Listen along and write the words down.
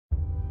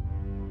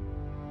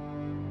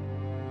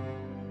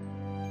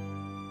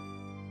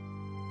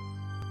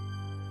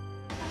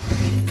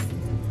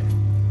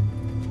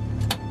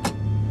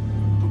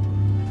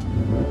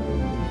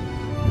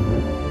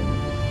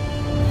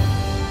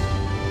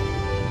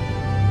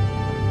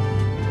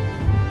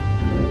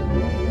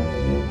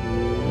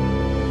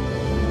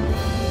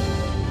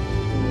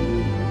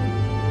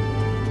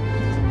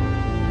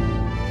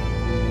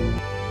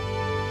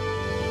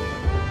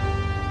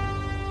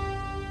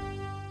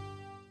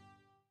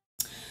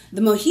The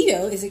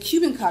mojito is a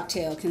Cuban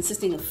cocktail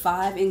consisting of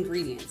 5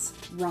 ingredients: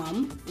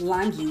 rum,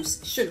 lime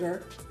juice,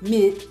 sugar,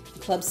 mint,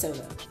 and club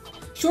soda.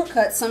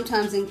 Shortcuts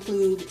sometimes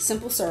include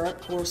simple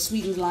syrup or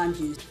sweetened lime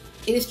juice.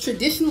 It is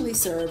traditionally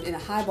served in a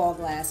highball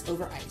glass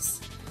over ice,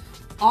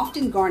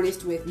 often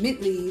garnished with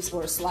mint leaves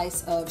or a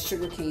slice of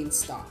sugarcane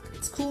stalk.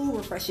 It's cool,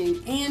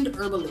 refreshing, and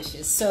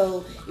herbalicious.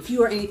 So if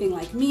you are anything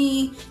like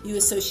me, you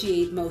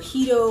associate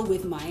mojito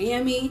with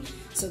Miami.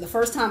 So the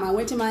first time I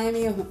went to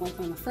Miami, I went with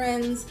my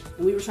friends,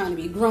 and we were trying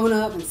to be grown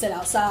up and sit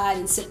outside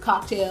and sip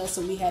cocktails.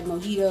 So we had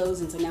mojitos,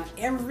 and so now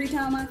every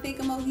time I think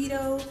of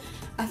mojito,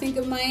 I think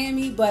of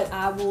Miami. But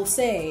I will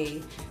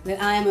say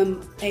that I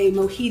am a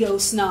mojito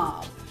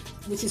snob,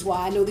 which is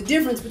why I know the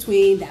difference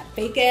between that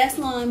fake ass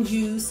lime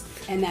juice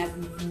and that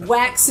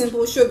whack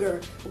simple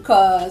sugar,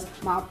 because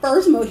my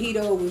first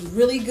mojito was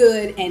really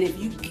good. And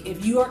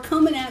if you are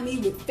coming at me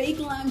with fake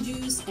lime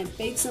juice and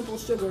fake simple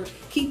sugar,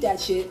 keep that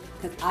shit,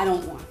 because I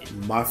don't want it.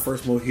 My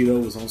first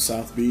mojito was on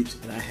South Beach,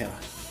 and I had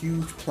a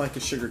huge plank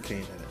of sugar cane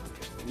in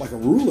it, like a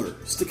ruler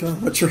sticking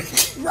on my drink.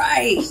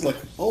 Right. I was like,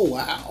 oh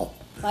wow.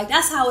 Like,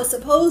 that's how it's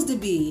supposed to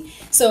be.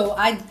 So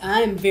I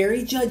am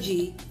very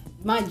judgy.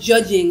 My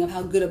judging of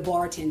how good a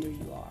bartender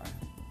you are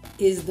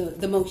is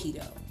the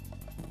mojito,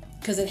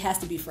 because it has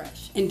to be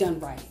fresh and done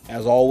right.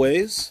 As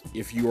always,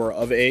 if you are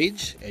of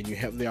age and you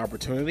have the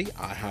opportunity,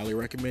 I highly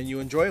recommend you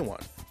enjoy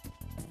one.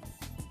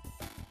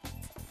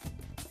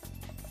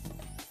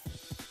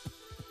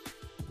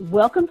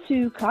 Welcome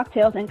to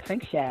Cocktails and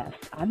Crankshafts.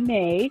 I'm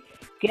May,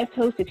 guest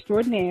host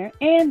extraordinaire,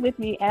 and with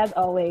me, as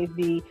always,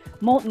 the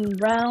molten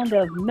round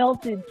of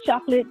melted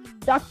chocolate,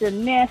 Dr.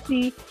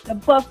 Nasty, the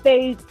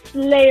buffet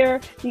slayer,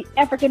 the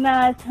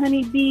Africanized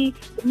honeybee,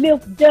 the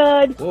milk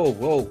dud.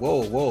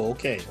 Whoa.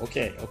 Okay.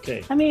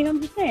 I mean,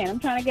 I'm just saying, I'm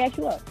trying to gas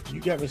you up. You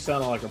got me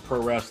sounding like a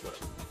pro wrestler.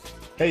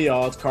 Hey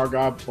y'all, it's Car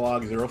Guy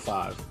Blog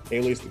 05,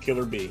 alias the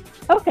Killer Bee.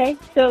 Okay,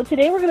 so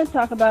today we're going to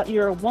talk about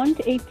your 1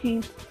 to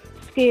 18th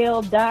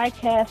scale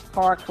die-cast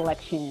car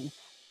collection.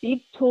 Big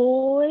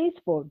toys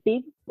for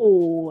big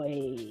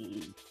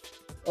boys,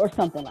 or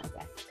something like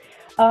that.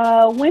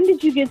 When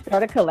did you get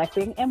started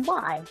collecting, and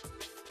why?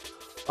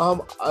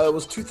 It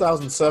was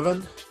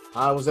 2007.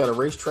 I was at a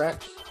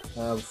racetrack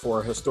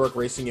for a historic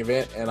racing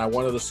event, and I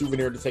wanted a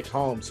souvenir to take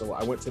home. So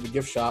I went to the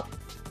gift shop,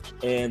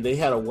 and they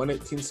had a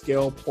 1/18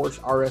 scale Porsche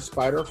RS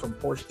Spyder from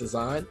Porsche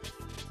Design,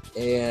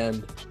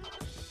 and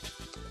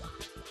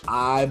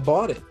I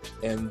bought it,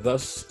 and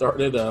thus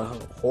started a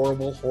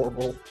horrible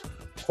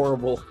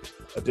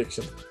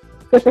addiction.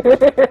 Kind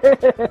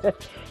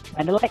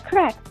of like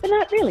crack, but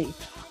not really.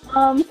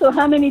 So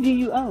how many do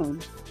you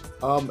own?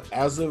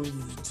 As of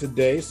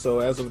today, so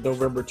as of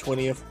November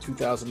 20th,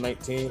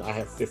 2019, I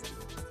have 50.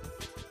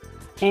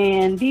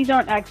 And these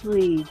aren't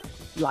actually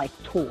like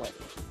toys.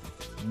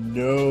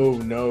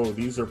 No,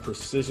 these are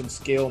precision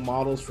scale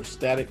models for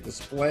static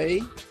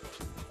display.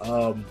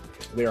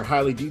 They are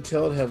highly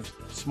detailed, have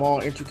small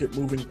intricate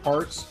moving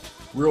parts,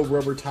 real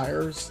rubber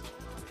tires,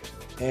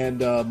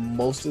 and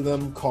most of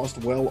them cost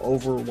well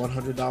over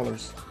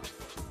 $100.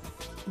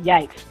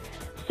 Yikes.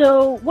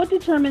 So what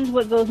determines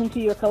what goes into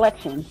your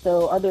collection?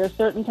 So are there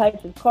certain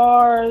types of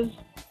cars,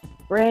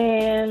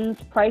 brands,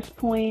 price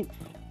points?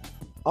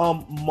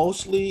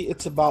 Mostly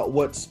it's about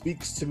what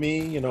speaks to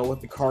me,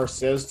 what the car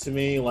says to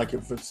me. Like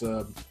if it's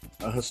a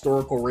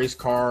historical race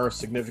car,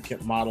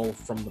 significant model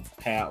from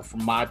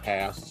my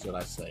past, should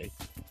I say.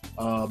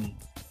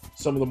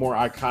 Some of the more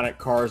iconic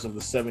cars of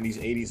the 70s,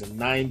 80s, and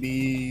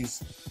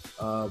 90s.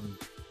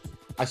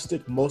 I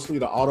stick mostly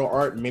to auto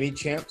art mini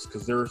champs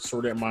because they're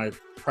sort of in my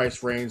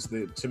price range.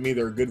 To me,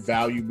 they're a good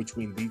value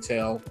between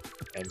detail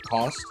and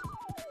cost.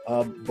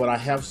 But I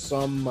have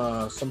some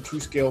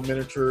true scale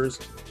miniatures.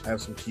 I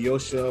have some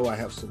Kyosho. I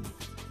have some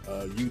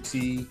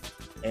UT,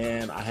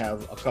 and I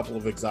have a couple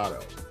of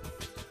Exoto.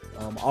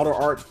 Auto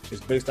art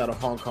is based out of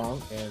Hong Kong,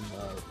 and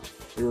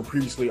they were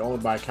previously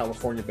owned by a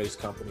California-based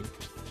company.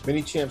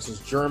 Mini Champs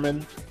is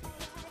German.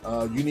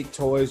 Unique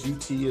Toys,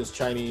 UT is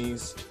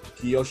Chinese.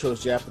 Kyosho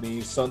is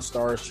Japanese.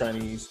 Sunstar is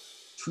Chinese.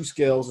 True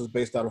Scales is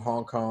based out of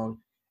Hong Kong.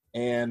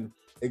 And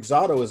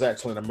Exoto is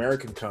actually an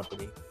American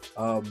company.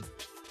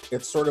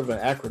 It's sort of an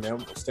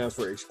acronym. It stands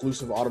for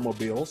Exclusive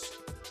Automobiles,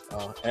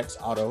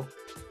 Exoto.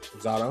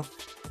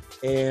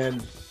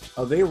 And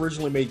they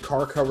originally made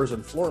car covers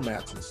and floor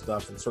mats and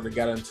stuff, and sort of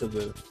got into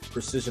the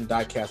precision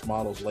die-cast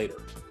models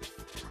later.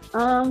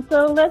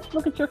 So let's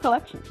look at your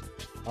collection.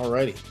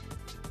 Alrighty.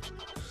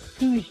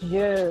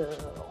 Peugeot,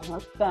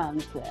 what's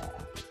fancy?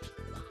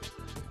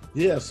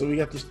 Yeah, so we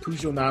got this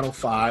Peugeot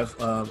 905,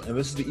 and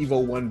this is the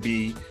Evo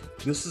 1B.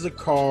 This is a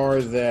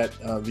car that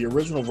the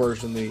original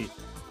version, the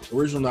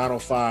original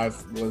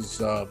 905,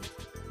 was,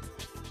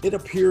 it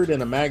appeared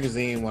in a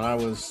magazine when I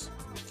was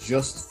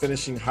just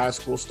finishing high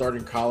school,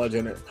 starting college,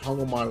 and it hung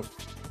on my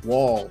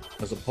wall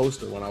as a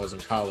poster when I was in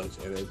college,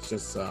 and it's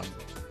just,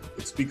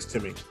 it speaks to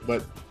me.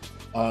 But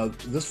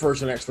this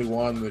version actually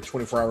won the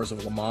 24 Hours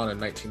of Le Mans in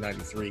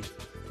 1993.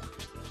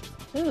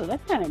 Ooh,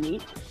 that's kind of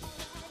neat.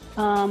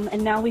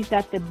 And now we've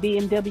got the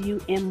BMW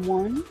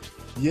M1.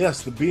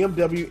 Yes, the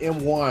BMW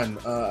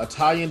M1,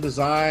 Italian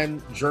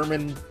design,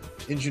 German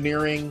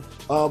engineering.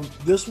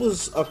 This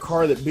was a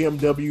car that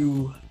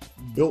BMW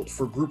built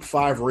for Group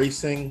 5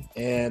 racing,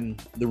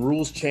 and the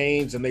rules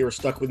changed and they were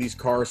stuck with these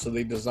cars, so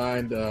they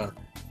designed,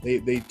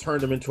 they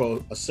turned them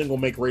into a single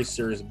make race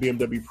series, a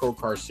BMW Pro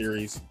Car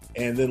series,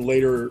 and then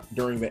later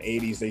during the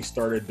 80s they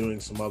started doing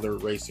some other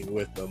racing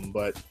with them.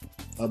 But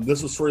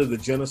this was sort of the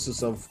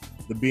genesis of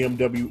the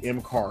BMW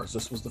M cars.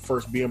 This was the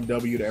first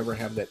BMW to ever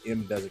have that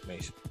M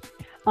designation.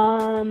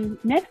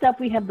 Next up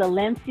we have the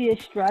Lancia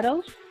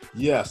Stratos.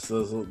 Yes,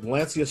 the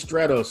Lancia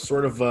Stratos,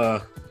 sort of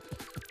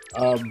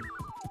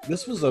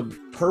this was a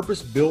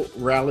purpose-built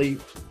rally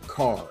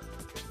car.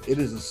 It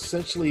is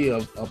essentially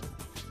a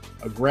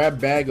grab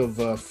bag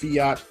of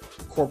Fiat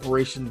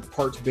Corporation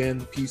parts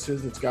bin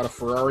pieces. It's got a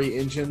Ferrari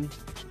engine.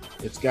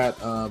 It's got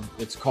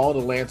it's called a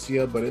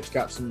Lancia, but it's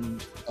got some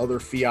other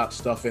Fiat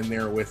stuff in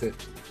there with it.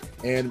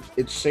 And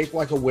it's shaped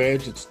like a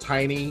wedge. It's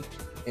tiny,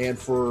 and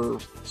for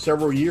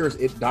several years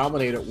it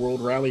dominated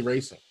world rally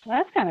racing. Well,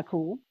 that's kind of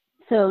cool.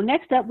 So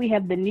next up we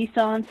have the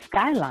Nissan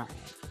Skyline.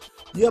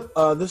 Yep,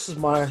 this is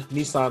my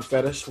Nissan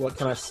fetish. What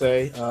can I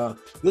say?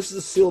 This is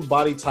a sealed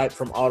body type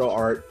from Auto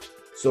Art,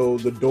 so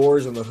the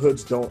doors and the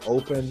hoods don't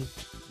open.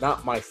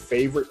 Not my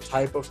favorite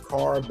type of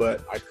car,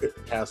 but I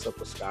couldn't pass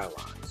up a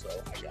Skyline, so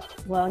I got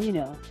it. Well, you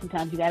know,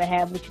 sometimes you gotta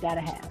have what you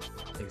gotta have.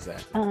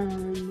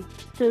 Exactly.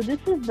 So this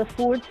is the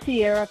Ford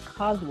Sierra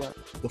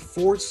Cosworth. The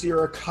Ford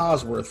Sierra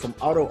Cosworth from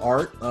Auto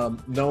Art,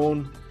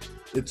 known,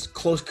 its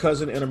close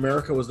cousin in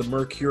America was the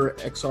Mercury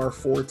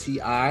XR4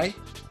 Ti,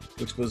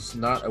 which was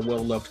not a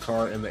well-loved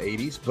car in the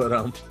 80s,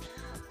 but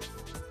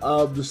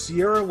the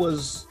Sierra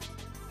was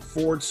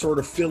Ford's sort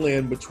of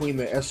fill-in between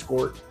the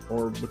Escort,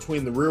 or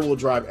between the rear-wheel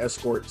drive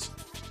Escorts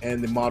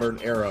and the modern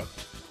era.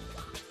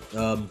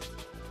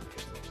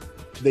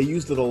 They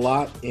used it a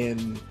lot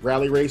in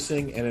rally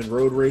racing and in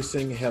road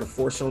racing. It had a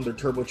 4-cylinder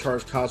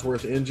turbocharged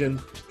Cosworth engine.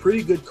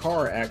 Pretty good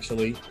car,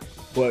 actually,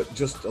 but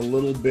just a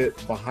little bit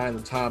behind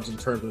the times in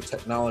terms of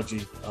technology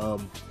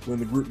when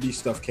the Group B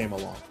stuff came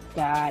along.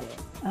 Got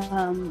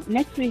it.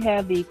 Next we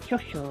have the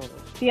Kyosho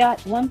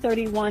Fiat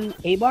 131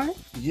 Abarth.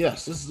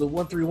 Yes, this is the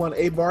 131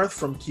 Abarth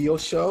from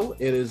Kyosho.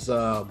 It is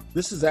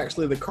this is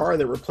actually the car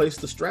that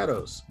replaced the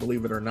Stratos,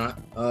 believe it or not,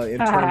 in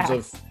terms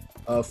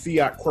of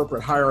Fiat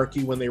corporate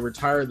hierarchy. When they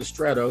retired the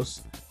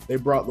Stratos, they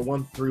brought the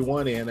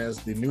 131 in as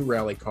the new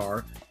rally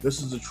car.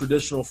 This is a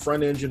traditional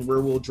front engine,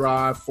 rear wheel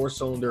drive,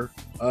 4-cylinder.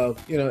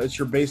 You know, it's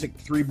your basic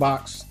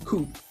 3-box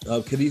coupe.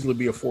 Could easily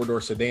be a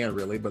 4-door sedan,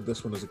 really, but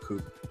this one is a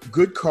coupe.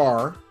 Good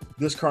car.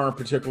 This car in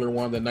particular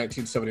won the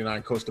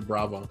 1979 Costa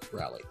Brava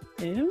Rally.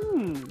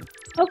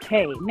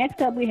 Okay,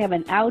 next up we have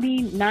an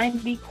Audi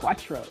 90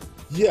 Quattro.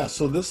 Yeah,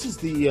 so this is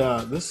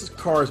the this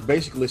car is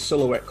basically a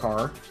silhouette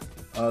car.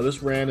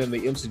 This ran in the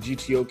IMSA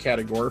GTO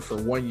category for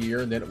 1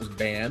 year, and then it was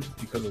banned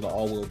because of the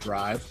all-wheel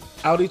drive.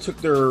 Audi took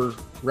their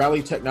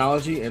rally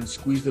technology and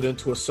squeezed it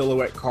into a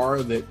silhouette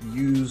car that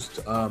used,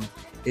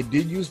 it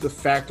did use the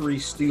factory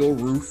steel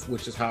roof,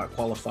 which is how it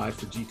qualified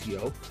for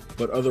GTO,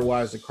 but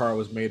otherwise the car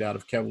was made out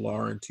of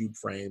Kevlar and tube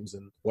frames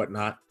and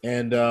whatnot.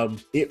 And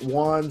it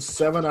won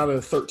 7 out of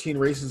the 13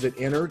 races it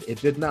entered.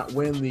 It did not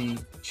win the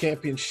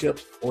championship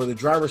or the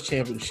driver's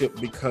championship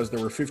because there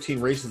were 15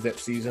 races that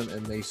season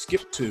and they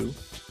skipped 2.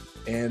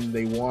 And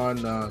they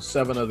won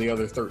 7 of the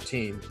other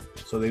 13,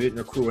 so they didn't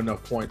accrue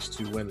enough points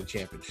to win the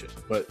championship.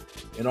 But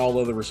in all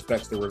other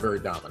respects, they were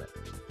very dominant.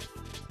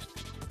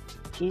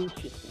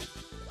 Interesting.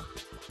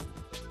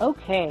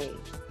 Okay,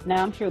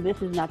 now I'm sure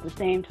this is not the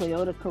same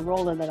Toyota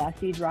Corolla that I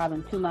see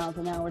driving 2 miles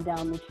an hour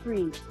down the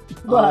street,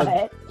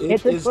 but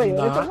it's a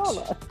Toyota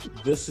Corolla.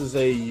 This is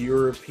a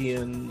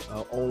European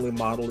only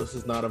model. This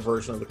is not a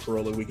version of the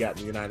Corolla we got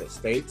in the United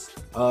States.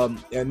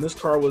 And this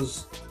car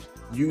was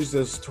used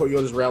as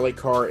Toyota's rally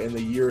car in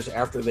the years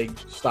after they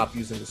stopped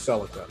using the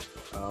Celica.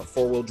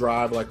 4-wheel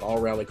drive, like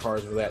all rally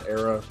cars of that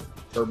era,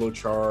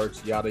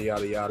 turbocharged, yada,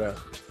 yada, yada.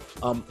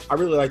 I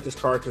really like this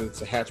car because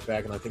it's a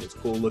hatchback and I think it's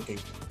cool looking.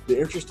 The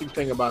interesting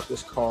thing about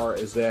this car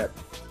is that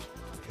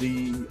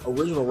the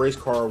original race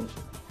car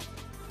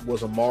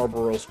was a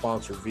Marlboro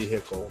sponsored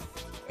vehicle.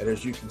 And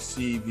as you can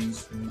see,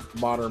 these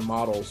modern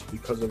models,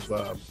 because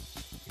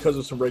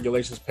of some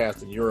regulations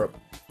passed in Europe,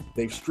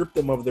 they've stripped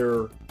them of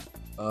their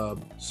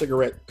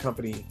cigarette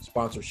company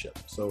sponsorship.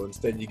 So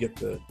instead you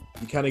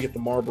kind of get the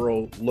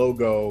Marlboro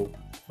logo,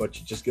 but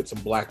you just get some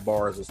black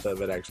bars instead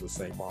of it actually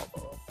saying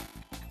Marlboro.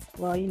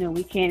 Well, you know,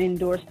 we can't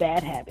endorse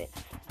bad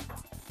habits.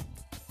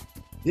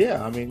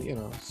 Yeah, I mean, you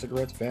know,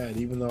 cigarettes bad,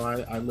 even though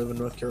I live in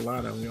North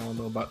Carolina and we all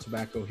know about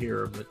tobacco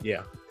here, but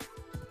yeah.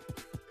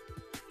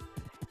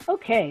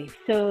 Okay,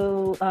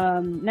 so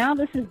now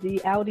this is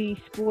the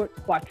Audi Sport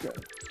Quattro.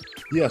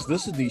 Yes,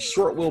 this is the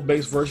short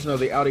wheelbase version of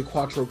the Audi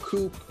Quattro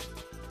Coupe.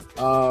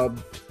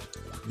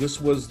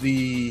 This is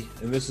the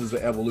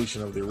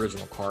evolution of the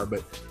original car,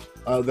 but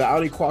the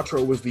Audi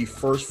Quattro was the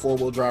first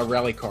 4-wheel drive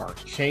rally car,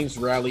 changed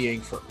rallying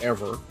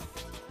forever.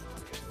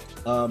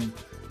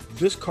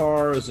 This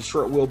car is a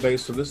short wheelbase,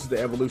 so this is the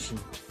evolution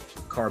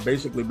car,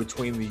 basically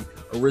between the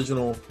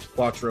original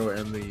Quattro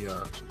and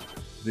the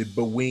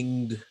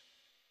bewinged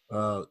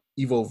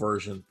Evo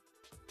version.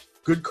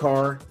 Good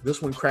car.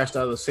 This one crashed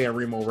out of the San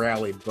Remo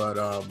Rally, but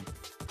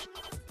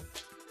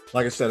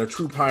like I said, a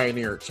true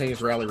pioneer.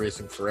 Changed rally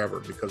racing forever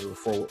because of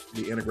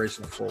the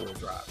integration of four-wheel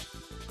drive.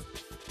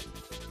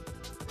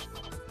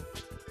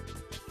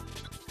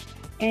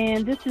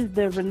 And this is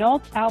the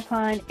Renault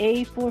Alpine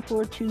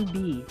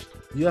A442B.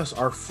 Yes,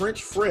 our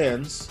French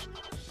friends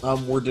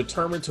were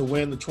determined to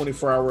win the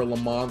 24-hour Le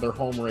Mans, their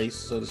home race,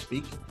 so to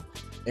speak.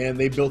 And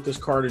they built this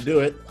car to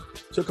do it.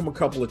 Took them a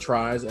couple of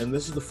tries, and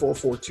this is the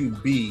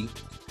 442B.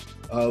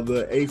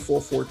 The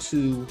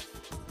A442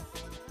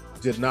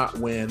 did not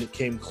win. It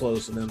came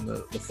close, and then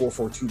the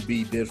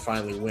 442B did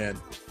finally win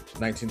in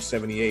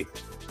 1978.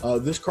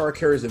 This car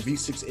carries a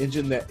V6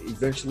 engine that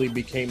eventually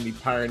became the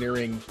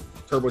pioneering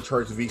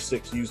turbocharged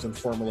V6 used in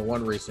Formula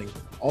One racing,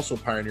 also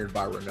pioneered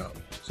by Renault.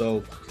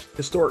 So,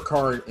 historic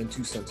car in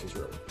two senses,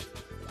 really.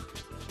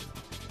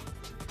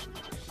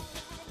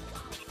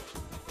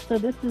 So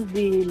this is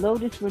the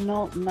Lotus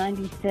Renault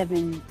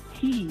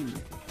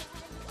 97T.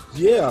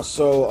 Yeah,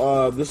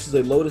 so this is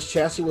a Lotus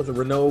chassis with a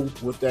Renault,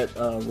 with that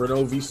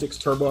Renault V6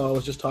 turbo I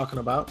was just talking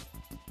about.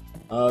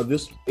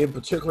 This in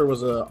particular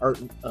was a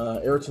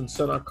Ayrton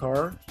Senna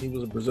car. He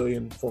was a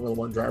Brazilian Formula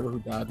One driver who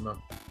died in a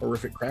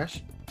horrific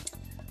crash.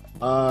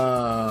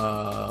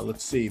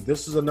 Let's see.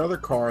 This is another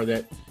car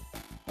that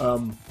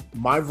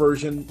my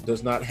version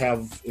does not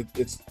have.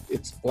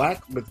 It's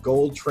black with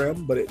gold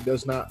trim, but it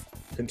does not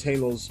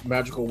contain those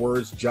magical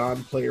words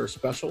 "John Player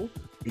Special"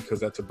 because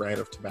that's a brand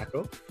of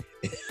tobacco.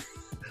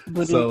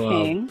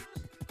 So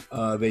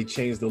they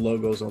changed the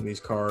logos on these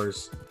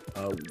cars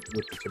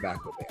with the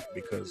tobacco ban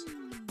because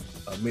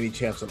mini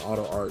champs and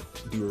auto art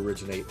do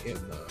originate in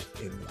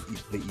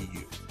the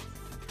EU.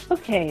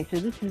 Okay, so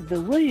this is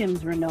the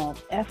Williams Renault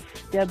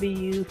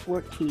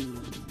FW14.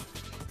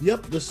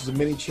 Yep, this is a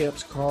mini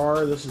champs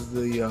car. This is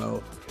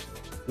the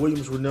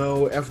Williams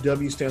Renault.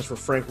 FW stands for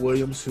Frank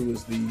Williams, who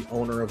is the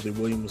owner of the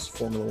Williams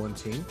Formula One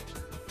team.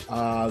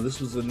 This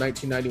was the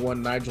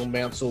 1991 Nigel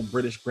Mansell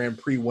British Grand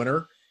Prix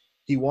winner.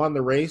 He won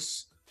the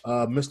race.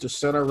 Mr.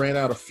 Senna ran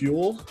out of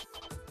fuel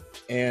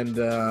and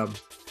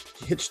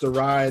hitched a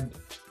ride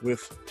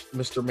with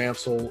Mr.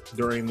 Mansell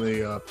during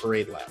the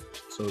parade lap.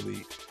 So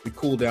the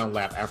cool down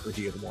lap after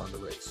he had won the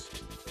race.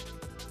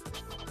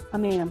 I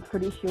mean, I'm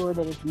pretty sure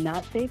that it's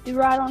not safe to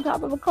ride on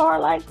top of a car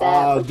like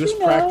that. This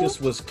practice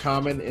was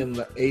common in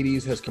the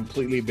 80s, has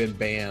completely been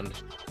banned.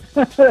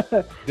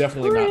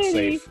 Definitely not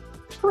safe.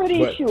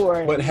 Pretty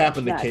sure. But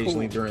happened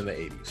occasionally during the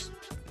 80s.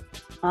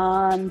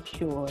 I'm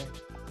sure.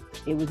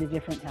 It was a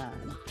different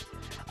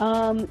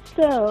time.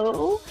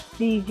 So,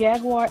 the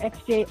Jaguar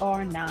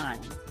XJR9.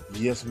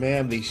 Yes,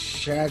 ma'am, the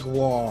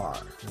Jaguar.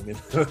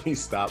 Let me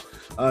stop.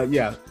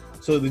 Yeah.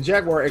 So the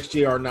Jaguar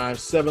XJR9,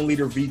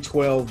 7-liter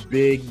V12,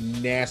 big,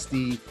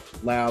 nasty,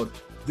 loud.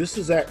 This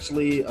is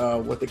actually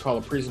what they call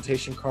a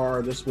presentation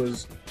car. This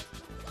was,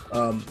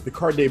 the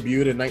car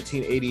debuted in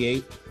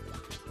 1988.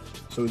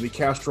 So the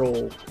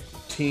Castrol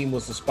team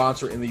was the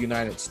sponsor in the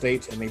United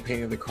States, and they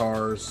painted the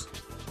cars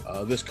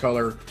this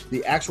color.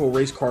 The actual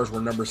race cars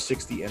were number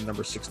 60 and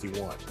number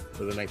 61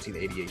 for the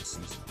 1988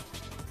 season.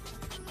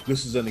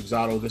 This is an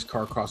Exoto. This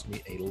car cost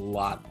me a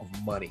lot of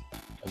money.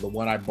 And the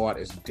one I bought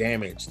is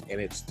damaged, and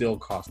it still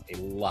costs a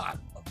lot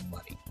of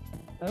money.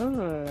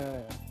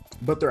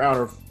 But they're out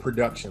of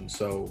production,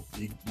 so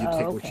you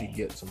take what you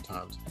get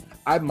sometimes.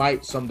 I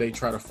might someday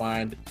try to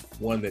find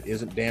one that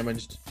isn't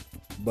damaged,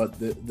 but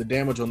the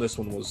damage on this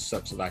one was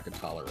such that I could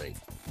tolerate.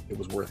 It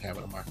was worth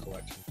having in my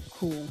collection.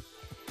 Cool.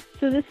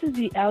 So this is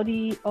the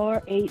Audi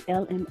R8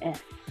 LMS.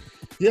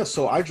 Yeah,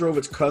 so I drove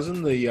its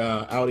cousin, the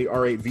Audi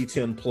R8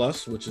 V10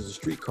 Plus, which is a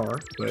street car,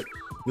 but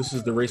this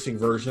is the racing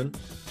version.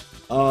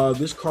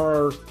 This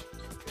car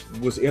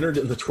was entered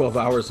in the 12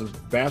 Hours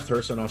of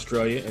Bathurst in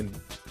Australia and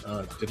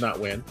did not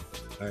win.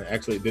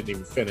 Actually, it didn't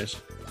even finish.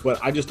 But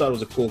I just thought it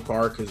was a cool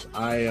car because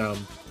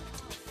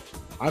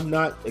I'm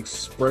not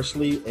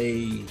expressly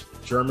a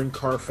German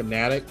car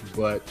fanatic,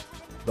 but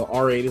the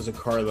R8 is a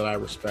car that I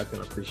respect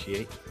and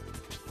appreciate.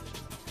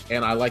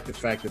 And I like the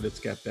fact that it's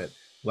got that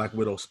Black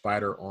Widow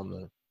spider on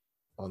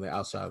the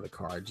outside of the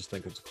car. I just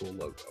think it's a cool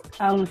logo.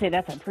 I was going to say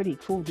that's a pretty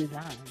cool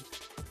design.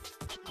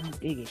 I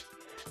dig it.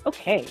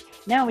 Okay,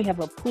 now we have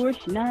a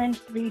Porsche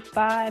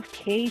 935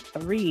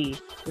 K3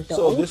 with the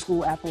old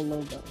school Apple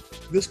logo.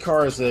 This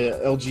car is a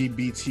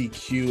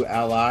LGBTQ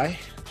ally.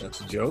 That's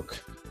a joke.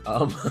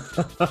 The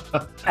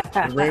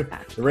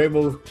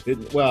rainbow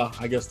didn't, well,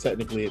 I guess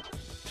technically it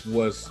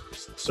was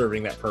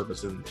serving that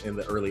purpose in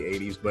the early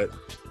 80s, but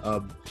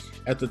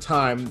at the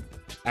time,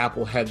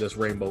 Apple had this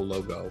rainbow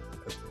logo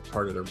as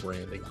part of their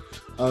branding.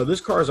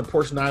 This car is a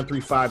Porsche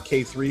 935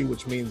 K3,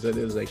 which means it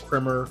is a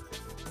Kremer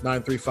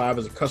 935,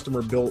 is a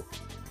customer-built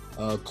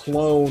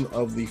clone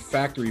of the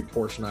factory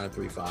Porsche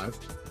 935,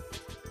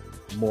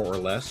 more or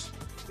less.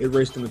 It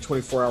raced in the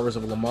 24 Hours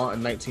of Le Mans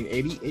in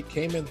 1980. It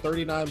came in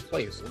 39th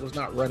place. It was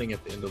not running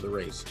at the end of the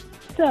race.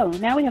 So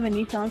now we have a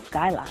Nissan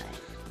Skyline.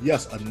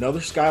 Yes,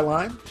 another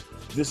Skyline.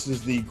 This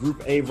is the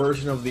Group A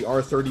version of the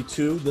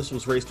R32. This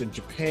was raced in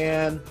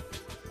Japan.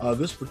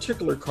 This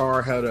particular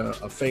car had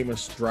a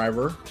famous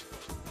driver,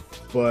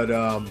 but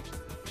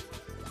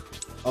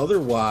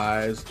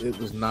otherwise it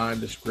was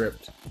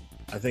nondescript.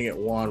 I think it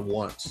won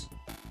once.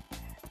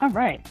 All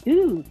right.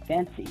 Ooh,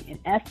 fancy. An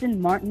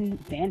Aston Martin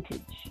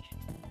Vantage.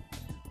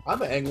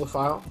 I'm an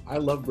Anglophile. I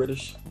love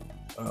British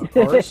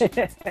cars.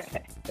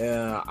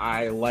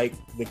 I like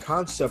the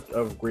concept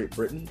of Great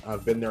Britain.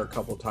 I've been there a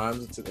couple of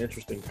times. It's an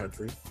interesting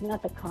country.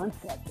 Not the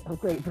concept of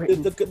Great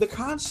Britain. The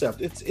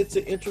concept. It's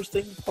an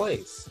interesting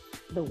place.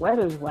 The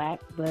weather's whack,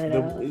 but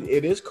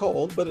it is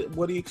cold. But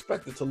what do you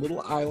expect? It's a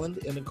little island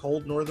in the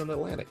cold northern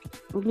Atlantic.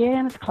 Yeah,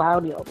 and it's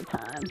cloudy all the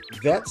time.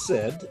 That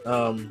said,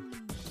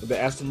 the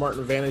Aston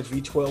Martin Vantage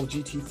V12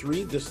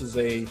 GT3. This is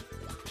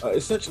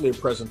essentially a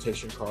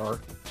presentation car.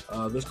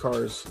 This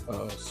car is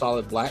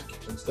solid black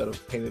instead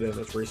of painted in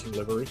its racing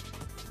livery,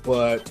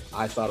 but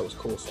I thought it was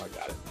cool, so I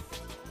got it.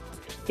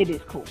 It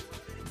is cool.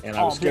 And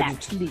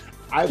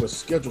I was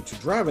scheduled to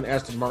drive an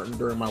Aston Martin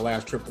during my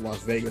last trip to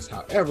Las Vegas.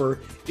 However,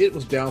 it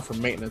was down for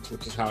maintenance,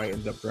 which is how I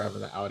ended up driving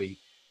the Audi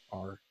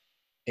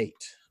R8.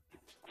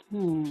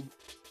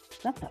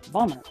 That's a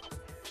bummer.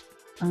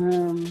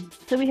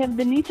 So we have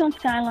the Nissan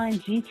Skyline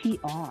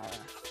GTR.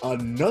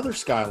 Another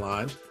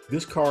Skyline.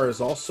 This car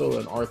is also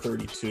an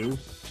R32,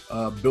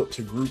 built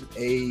to Group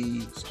A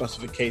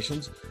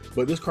specifications,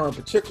 but this car in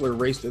particular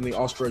raced in the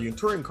Australian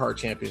Touring Car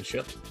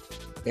Championship,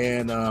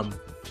 and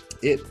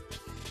it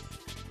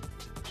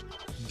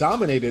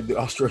dominated the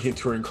Australian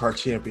Touring Car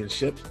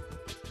Championship,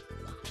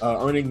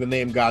 earning the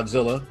name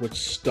Godzilla, which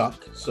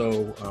stuck.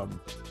 So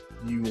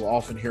you will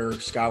often hear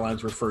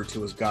Skylines referred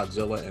to as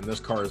Godzilla, and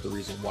this car is the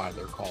reason why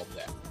they're called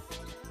that.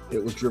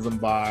 It was driven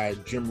by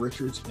Jim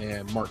Richards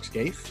and Mark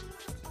Scaife.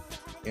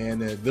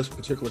 And this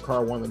particular car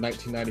won the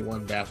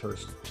 1991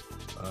 Bathurst.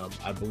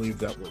 I believe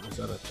that was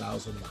at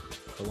 1,000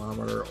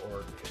 kilometer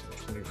or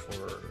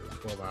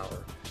 12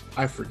 hour.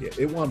 I forget.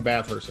 It won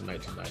Bathurst in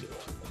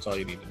 1991. That's all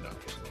you need to know.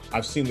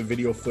 I've seen the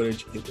video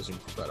footage. It was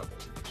incredible.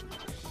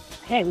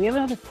 Hey, we have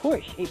another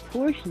Porsche, a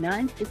Porsche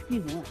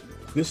 961.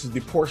 This is the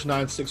Porsche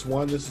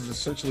 961. This is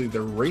essentially the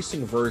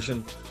racing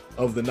version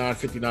of the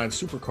 959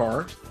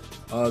 supercar.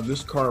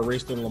 This car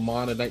raced in Le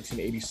Mans in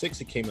 1986.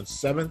 It came in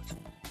 7th.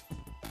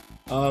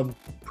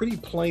 Pretty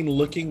plain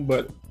looking,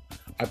 but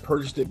I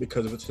purchased it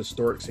because of its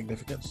historic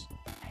significance.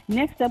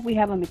 Next up, we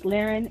have a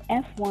McLaren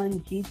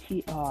F1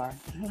 GTR.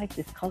 I like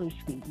this color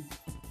scheme.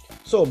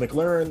 So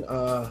McLaren,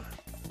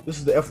 this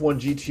is the F1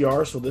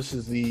 GTR. So this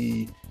is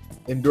the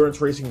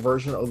endurance racing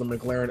version of the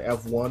McLaren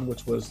F1,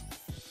 which was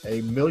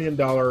a $1 million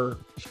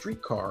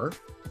street car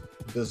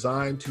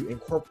designed to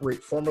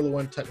incorporate Formula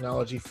One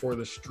technology for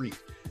the street.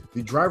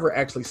 The driver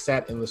actually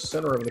sat in the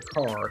center of the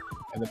car,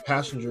 and the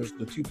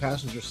two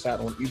passengers sat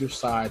on either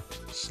side,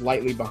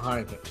 slightly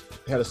behind him.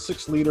 It had a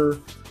 6-liter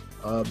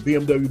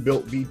BMW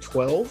built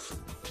V12,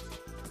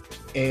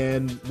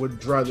 and would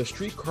drive. The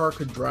street car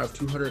could drive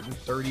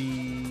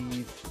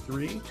 233,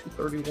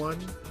 231,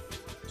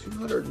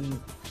 200 and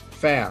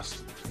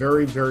fast,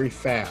 very, very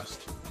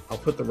fast. I'll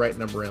put the right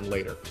number in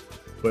later,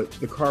 but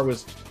the car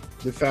was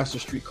the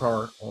fastest street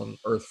car on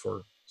Earth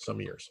for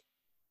some years.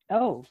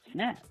 Oh,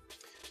 snap.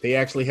 They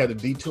actually had to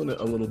detune it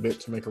a little bit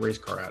to make a race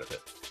car out of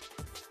it.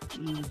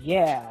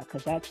 Yeah,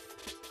 because that's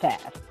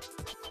fast.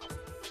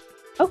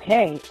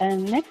 Okay,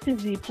 and next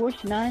is the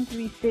Porsche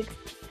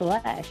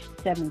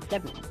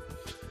 936/77.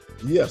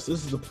 Yes,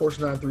 this is the Porsche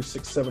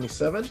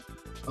 936/77,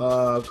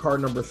 car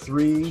number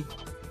 3.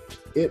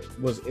 It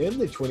was in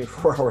the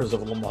 24 Hours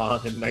of Le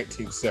Mans in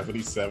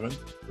 1977.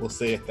 We'll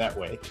say it that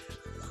way.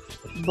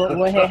 But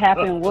what had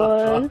happened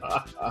was...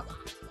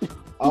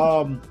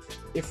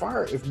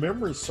 If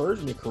memory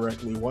serves me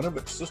correctly, one of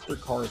its sister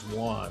cars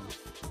won,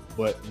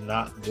 but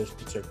not this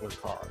particular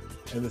car.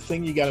 And the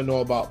thing you got to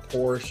know about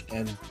Porsche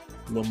and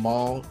Le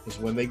Mans is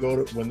when they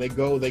go,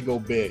 they go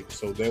big.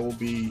 So there will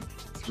be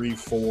 3,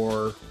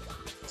 4,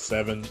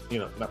 7.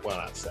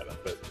 Not 7,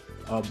 but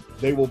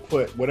they will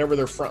put whatever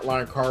their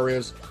frontline car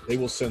is. They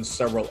will send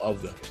several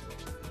of them.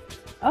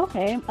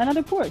 Okay,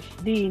 another Porsche,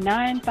 the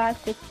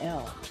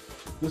 956L.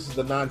 This is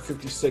the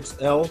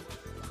 956L.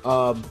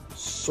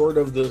 Sort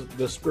of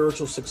the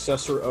spiritual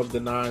successor of the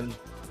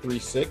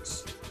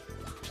 936.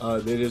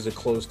 It is a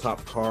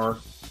closed-top car,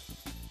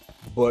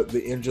 but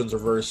the engines are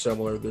very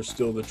similar. They're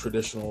still the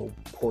traditional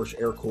Porsche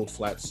air-cooled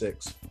flat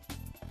 6.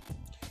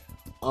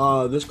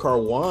 This car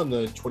won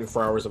the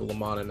 24 Hours of Le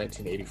Mans in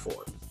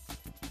 1984.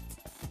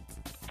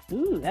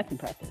 Ooh, that's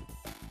impressive.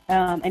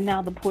 And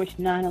now the Porsche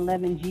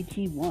 911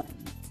 GT1.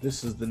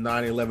 This is the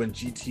 911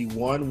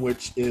 GT1,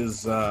 which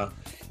is,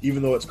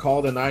 even though it's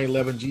called a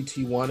 911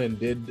 GT1 and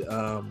did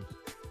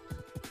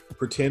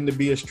pretend to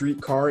be a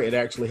street car, it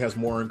actually has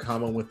more in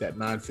common with that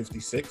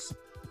 956,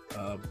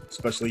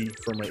 especially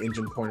from an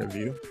engine point of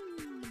view.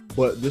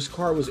 But this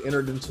car was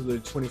entered into the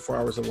 24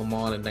 Hours of Le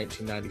Mans in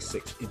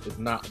 1996. It did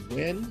not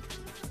win,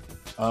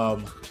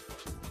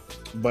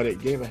 but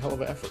it gave a hell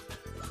of an effort.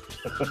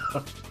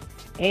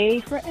 A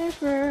for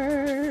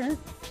effort.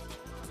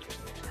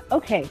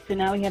 Okay, so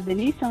now we have the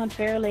Nissan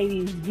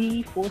Fairlady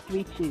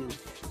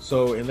Z432.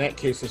 So in that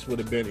case, this would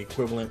have been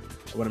equivalent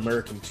of an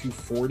American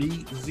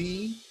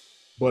 240Z.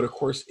 But of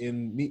course,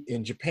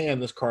 in Japan,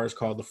 this car is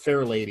called the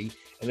Fairlady,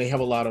 and they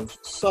have a lot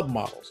of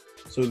submodels.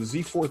 So the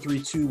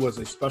Z432 was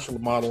a special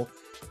model.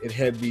 It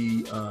had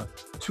the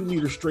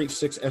 2-liter straight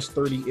 6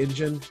 S30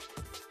 engine,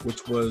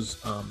 which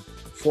was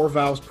 4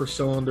 valves per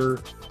cylinder,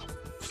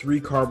 3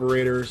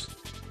 carburetors,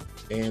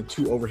 and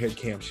 2 overhead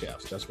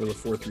camshafts. That's where the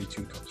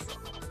 432 comes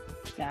from.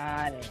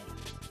 Got it.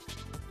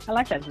 I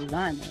like that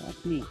design though.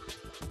 That's neat.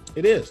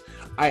 It is.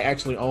 I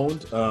actually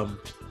owned a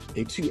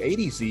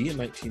 280Z, a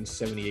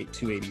 1978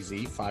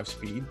 280Z,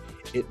 5-speed.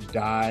 It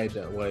died.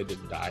 Well, it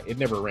didn't die. It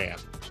never ran.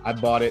 I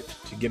bought it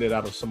to get it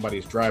out of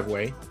somebody's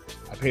driveway.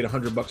 I paid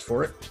 $100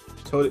 for it,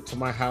 towed it to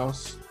my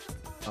house,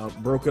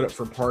 broke it up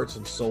for parts,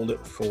 and sold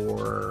it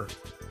for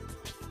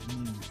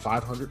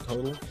 $500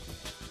 total.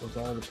 Was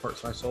all the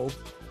parts I sold.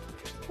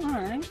 All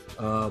right.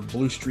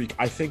 Blue streak.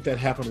 I think that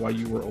happened while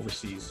you were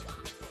overseas.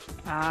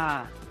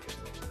 Ah.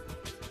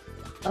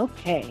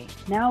 Okay.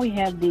 Now we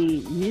have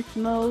the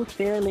Nismo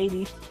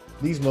Fairlady.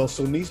 Nismo.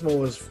 So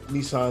Nismo is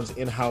Nissan's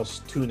in-house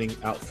tuning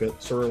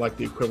outfit, sort of like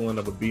the equivalent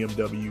of a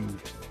BMW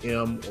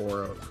M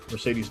or a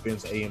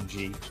Mercedes-Benz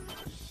AMG.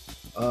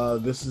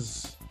 This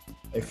is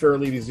a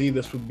Fairlady Z.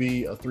 This would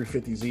be a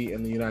 350Z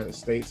in the United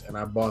States, and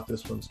I bought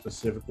this one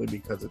specifically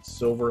because it's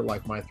silver,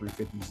 like my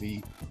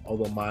 350Z,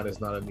 although mine is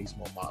not a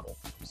Nismo model,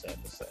 I'm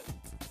sad to say.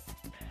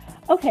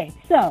 Okay,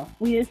 so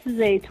this is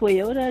a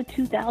Toyota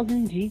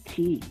 2000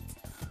 GT.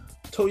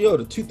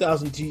 Toyota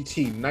 2000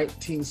 GT,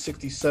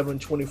 1967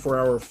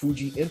 24-hour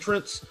Fuji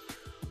entrance.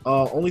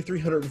 Only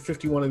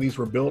 351 of these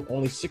were built.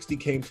 Only 60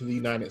 came to the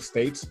United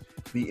States.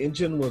 The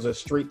engine was a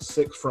straight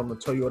 6 from a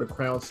Toyota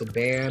Crown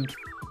sedan,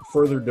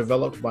 further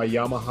developed by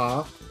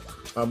Yamaha.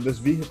 This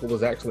vehicle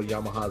was actually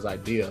Yamaha's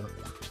idea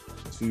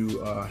to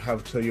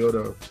have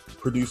Toyota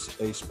produce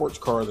a sports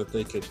car that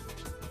they could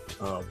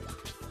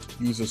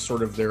use as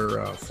sort of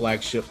their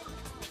flagship,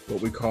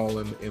 what we call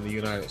in the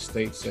United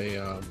States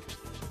a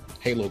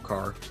halo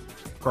car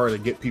to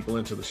get people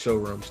into the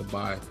showroom to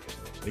buy.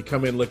 They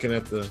come in looking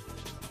at the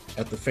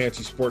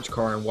fancy sports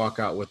car and walk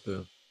out with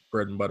the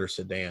bread and butter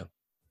sedan.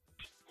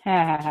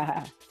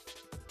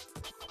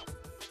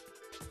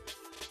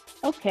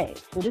 Okay,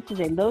 so this is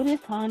a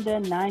Lotus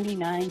Honda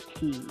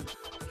 99T.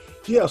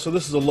 Yeah, so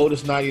this is a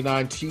Lotus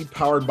 99T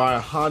powered by a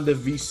Honda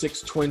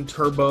V6 twin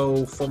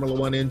turbo Formula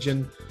One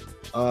engine.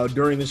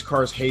 During this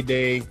car's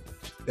heyday,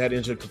 that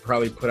engine could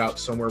probably put out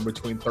somewhere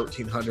between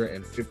 1,300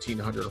 and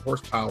 1,500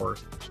 horsepower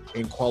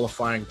in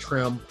qualifying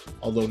trim,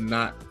 although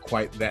not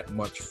quite that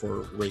much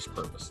for race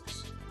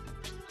purposes.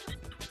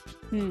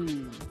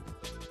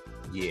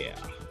 Yeah,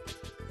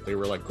 they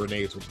were like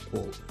grenades with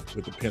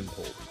the pin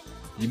pull.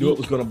 You knew it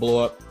was going to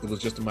blow up. It was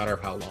just a matter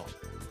of how long.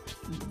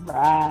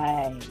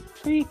 Right.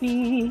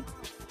 Creepy.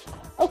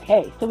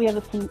 Okay, so we have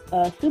a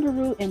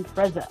Subaru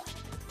Impreza.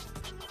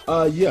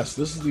 Yes,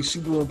 this is the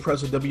Subaru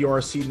Impreza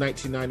WRC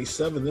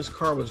 1997. This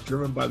car was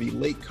driven by the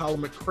late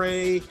Colin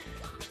McRae.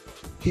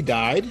 He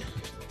died.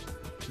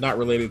 Not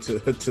related to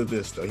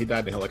this, though. He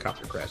died in a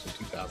helicopter crash in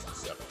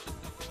 2007.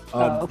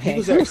 Okay. He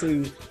was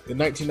actually the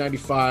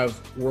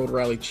 1995 World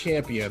Rally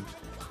champion,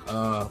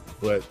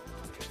 but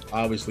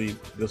obviously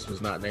this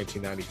was not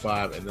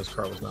 1995, and this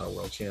car was not a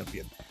world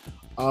champion.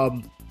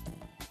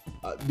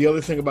 The other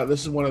thing about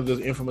this is one of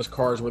those infamous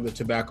cars where the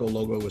tobacco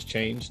logo was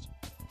changed.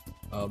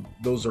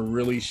 Those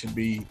should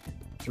be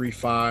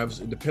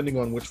 3.5s, and depending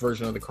on which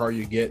version of the car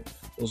you get,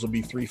 those will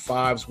be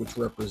 3.5s, which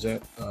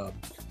represent the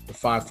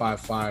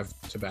 555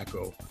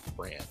 tobacco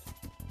brand.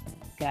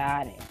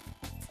 Got it.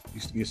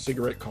 Used to be a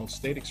cigarette called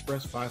State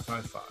Express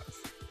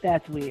 555.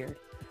 That's weird.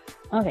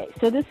 Okay,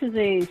 so this is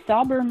a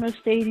Sauber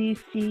Mercedes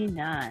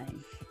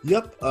C9.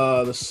 Yep,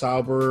 the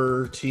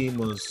Sauber team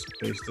was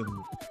based in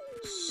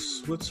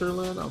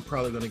Switzerland. I'm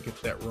probably going to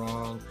get that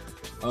wrong.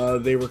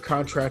 They were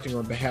contracting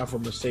on behalf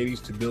of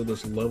Mercedes to build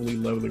this lovely,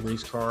 lovely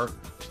race car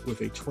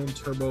with a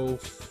twin-turbo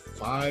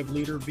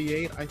 5-liter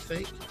V8, I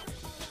think.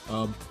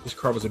 This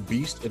car was a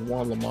beast. It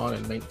won Le Mans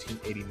in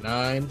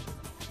 1989.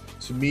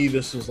 To me,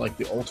 this was like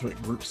the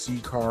ultimate Group C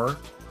car.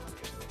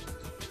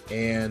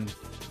 And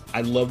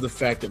I love the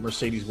fact that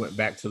Mercedes went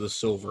back to the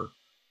silver,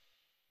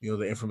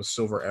 the infamous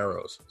silver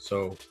arrows.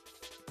 So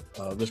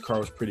this car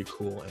was pretty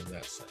cool in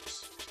that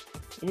sense.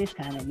 It is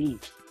kind of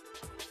neat.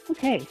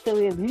 Okay, so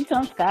we have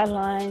Nissan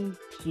Skyline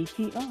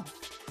GTR.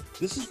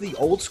 This is the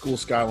old school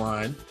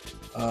Skyline,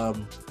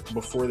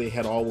 before they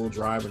had all-wheel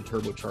drive and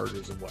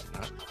turbochargers and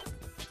whatnot.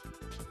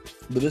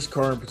 But this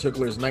car in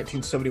particular is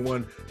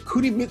 1971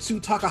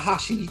 Kunimitsu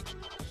Takahashi,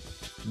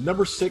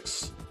 number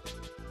 6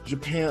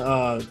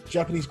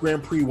 Japanese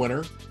Grand Prix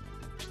winner.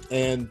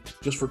 And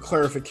just for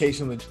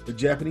clarification, the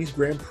Japanese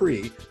Grand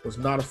Prix was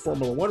not a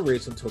Formula One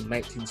race until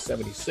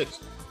 1976.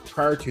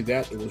 Prior to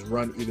that, it was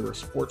run either as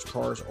sports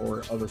cars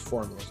or other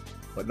formulas,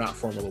 but not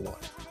Formula One.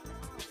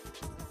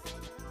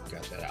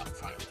 Got that out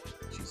finally.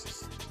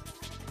 Jesus.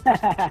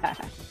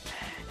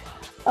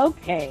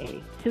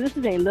 Okay, so this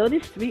is a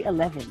Lotus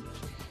 311.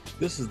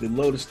 This is the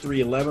Lotus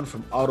 311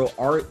 from Auto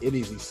Art. It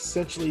is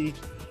essentially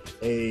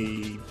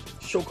a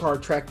show car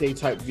track day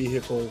type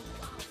vehicle,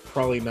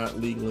 probably not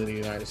legal in the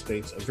United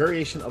States. A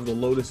variation of the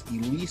Lotus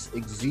Elise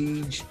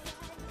Exige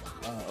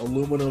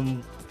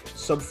aluminum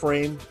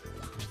subframe,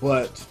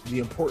 but the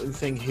important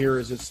thing here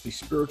is it's the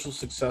spiritual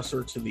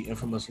successor to the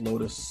infamous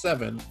Lotus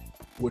 7,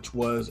 which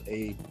was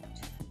a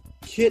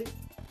kit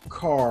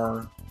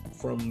car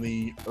from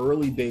the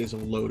early days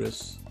of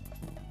Lotus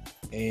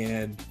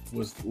and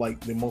was like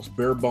the most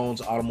bare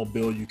bones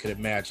automobile you could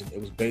imagine.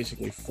 It was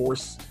basically four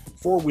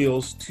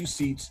wheels, 2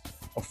 seats,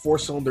 a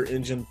 4-cylinder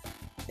engine,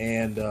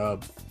 and a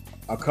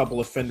couple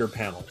of fender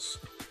panels.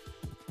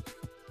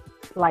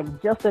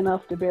 Like just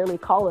enough to barely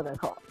call it a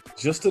car.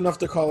 Just enough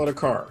to call it a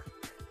car.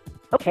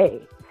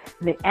 Okay,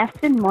 the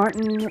Aston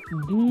Martin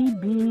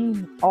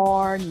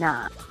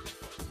DBR9.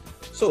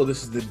 So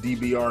this is the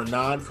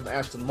DBR9 from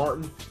Aston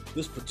Martin.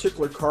 This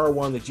particular car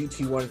won the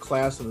GT1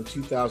 class in the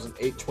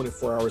 2008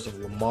 24 Hours of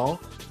Le Mans.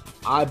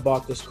 I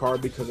bought this car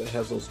because it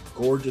has those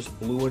gorgeous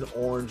blue and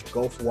orange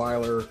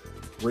Gulfweiler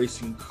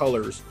racing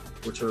colors,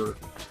 which are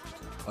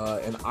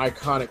an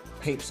iconic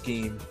paint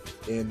scheme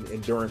in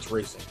endurance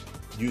racing,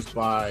 used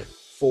by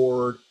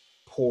Ford,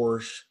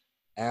 Porsche,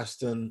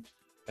 Aston,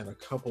 and a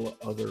couple of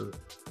other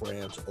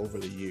brands over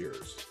the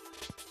years.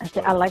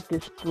 I like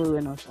this blue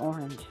and this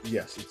orange.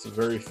 Yes, it's a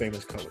very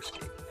famous color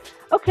scheme.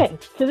 Okay,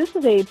 so this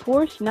is a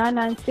Porsche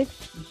 996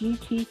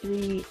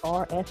 GT3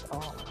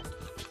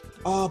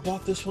 RSR.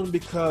 Bought this one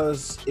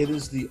because it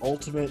is the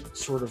ultimate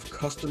sort of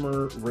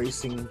customer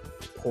racing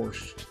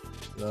Porsche.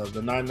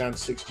 The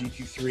 996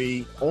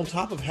 GT3, on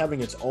top of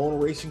having its own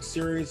racing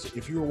series,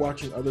 if you were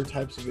watching other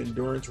types of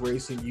endurance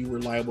racing, you were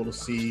liable to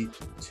see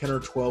 10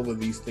 or 12 of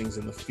these things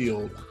in the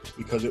field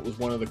because it was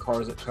one of the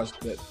cars that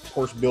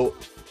Porsche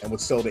built and would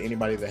sell to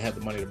anybody that had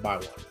the money to buy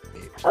one.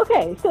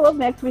 Okay, so up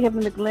next we have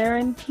the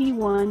McLaren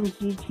P1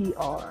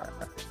 GTR.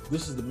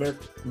 This is the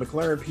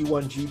McLaren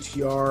P1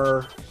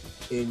 GTR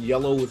in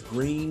yellow with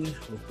green,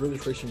 with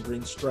British Racing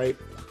green stripe,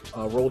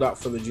 rolled out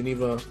for the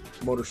Geneva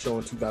Motor Show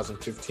in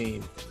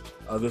 2015.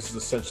 This is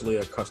essentially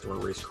a customer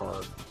race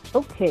car.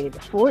 Okay, the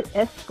Ford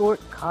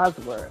Escort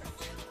Cosworth.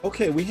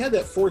 Okay, we had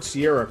that Ford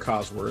Sierra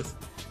Cosworth,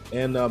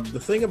 and the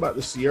thing about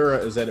the Sierra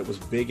is that it was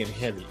big and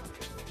heavy.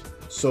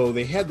 So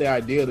they had the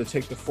idea to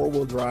take the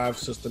four-wheel drive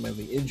system and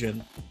the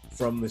engine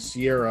from the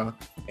Sierra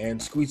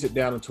and squeeze it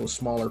down into a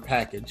smaller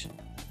package.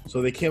 So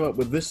they came up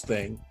with this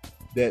thing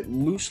that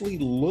loosely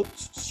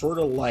looked sort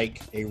of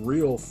like a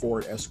real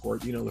Ford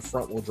Escort, you know, the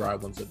front-wheel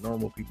drive ones that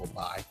normal people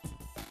buy.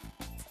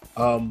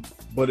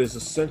 But is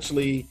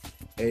essentially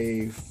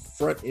a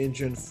front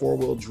engine,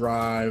 4-wheel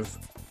drive,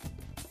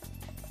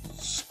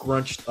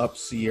 scrunched up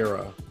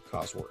Sierra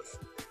Cosworth.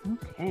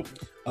 Okay.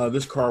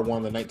 This car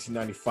won the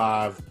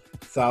 1995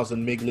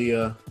 1000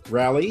 Miglia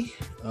Rally,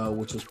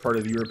 which was part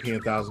of the European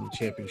 1000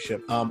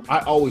 Championship.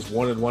 I always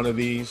wanted one of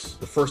these.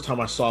 The first time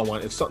I saw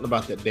one, it's something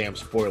about that damn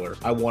spoiler.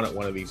 I wanted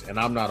one of these, and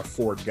I'm not a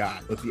Ford guy,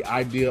 but the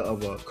idea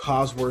of a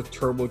Cosworth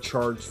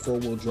turbocharged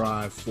 4-wheel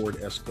drive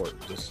Ford Escort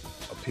just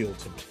appealed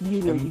to me.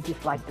 You know, you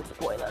just like the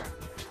spoiler.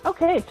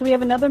 Okay, so we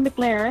have another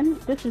McLaren.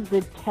 This is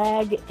the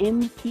Tag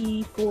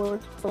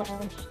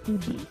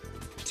MP4/2B.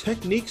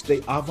 Techniques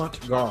de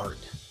avant-garde.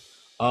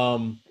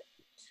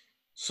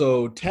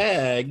 So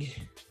Tag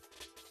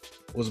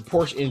was a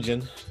Porsche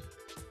engine.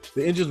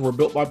 The engines were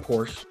built by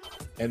Porsche,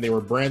 and they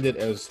were branded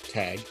as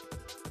Tag.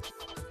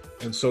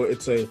 And so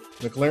it's a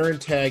McLaren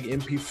Tag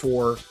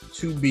MP4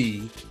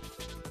 2B,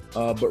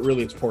 but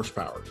really it's Porsche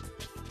powered.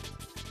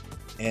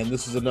 And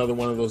this is another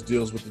one of those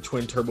deals with the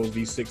twin turbo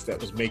V6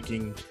 that was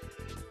making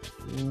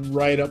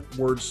right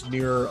upwards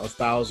near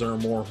 1,000 or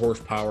more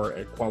horsepower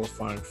at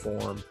qualifying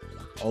form,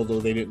 although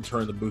they didn't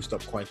turn the boost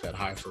up quite that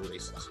high for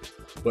races.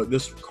 But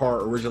this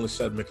car originally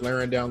said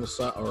McLaren down the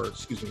side, or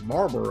excuse me,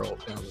 Marlboro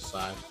down the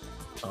side.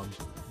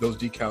 Those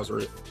decals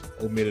are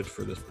omitted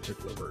for this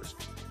particular version.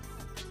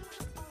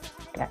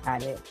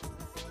 Got it.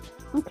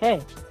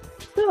 Okay,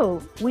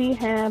 so we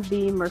have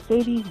the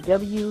Mercedes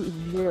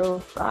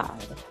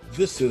W05.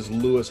 This is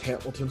Lewis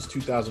Hamilton's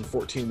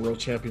 2014 World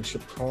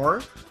Championship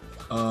car.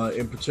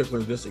 In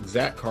particular, this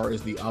exact car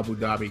is the Abu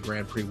Dhabi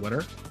Grand Prix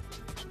winner.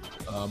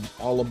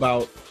 All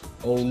about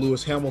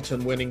Lewis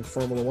Hamilton winning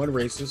Formula One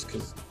races,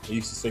 because they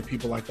used to say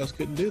people like us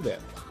couldn't do that.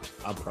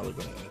 I'm probably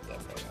going to edit that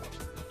part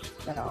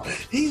out. Oh,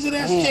 He's an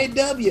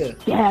SJW.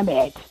 damn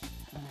it.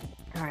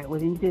 All right, well,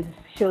 then you just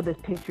show this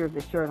picture of the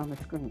shirt on the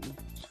screen.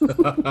 I'm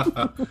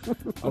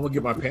going to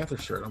get my Panther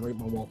shirt. I'm going to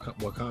get my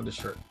Wakanda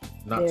shirt.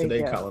 Not There you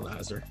today, go.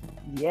 colonizer.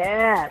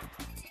 Yes.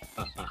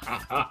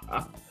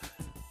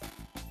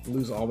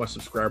 Lose all my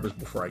subscribers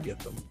before I get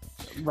them.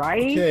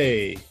 Right?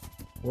 Okay,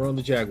 we're on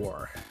the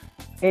Jaguar.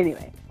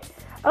 Anyway.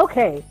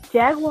 Okay,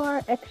 Jaguar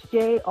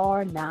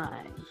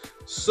XJR9.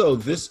 So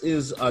this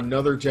is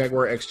another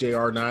Jaguar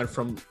XJR9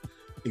 from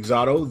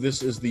Exato.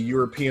 This is the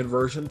European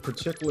version.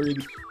 Particularly,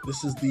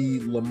 this is the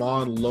Le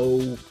Mans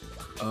low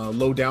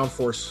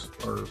downforce,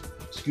 or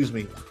excuse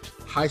me,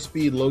 high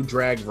speed, low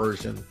drag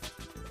version.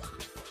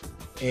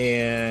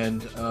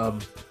 And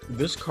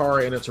This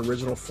car in its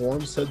original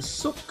form said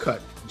Silk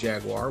Cut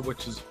Jaguar,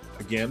 which is,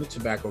 again, a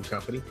tobacco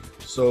company.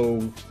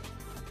 So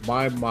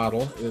my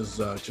model is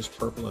just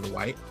purple and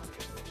white.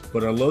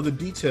 But I love the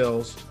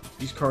details.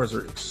 These cars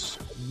are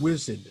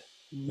exquisite.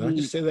 Did I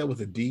just say that with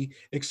a D?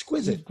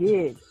 Exquisite.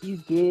 You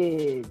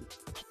did.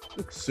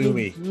 Sue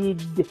me.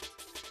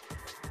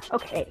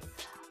 Okay.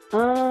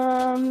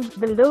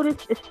 The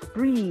Lotus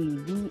Esprit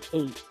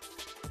V8.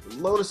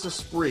 Lotus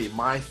Esprit,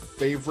 my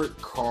favorite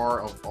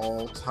car of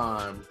all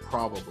time,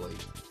 probably.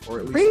 Or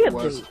at least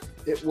Really?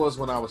 it was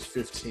when I was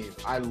 15.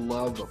 I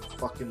love the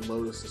fucking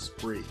Lotus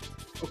Esprit.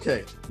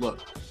 Okay, look.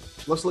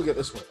 Let's look at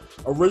this one.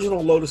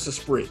 Original Lotus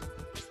Esprit.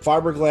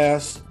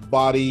 Fiberglass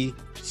body,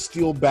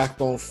 steel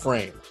backbone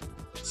frame.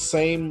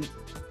 Same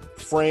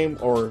frame,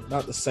 or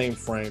not the same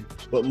frame,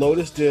 but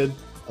Lotus did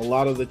a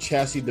lot of the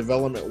chassis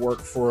development work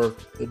for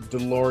the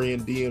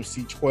DeLorean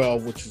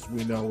DMC-12, which, as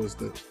we know, is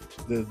the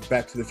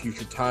Back to the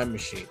Future time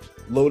machine.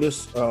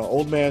 Lotus,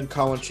 old man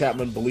Colin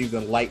Chapman believed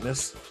in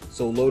lightness,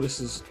 so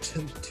Lotuses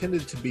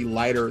tended to be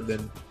lighter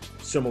than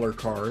similar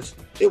cars.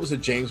 It was a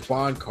James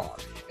Bond car.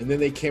 And then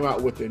they came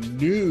out with a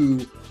new,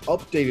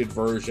 updated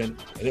version,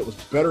 and it was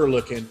better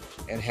looking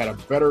and had a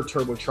better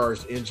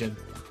turbocharged engine.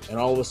 And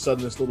all of a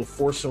sudden, this little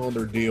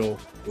 4-cylinder deal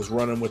was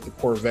running with the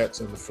Corvettes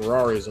and the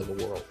Ferraris of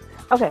the world.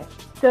 Okay,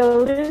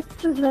 so this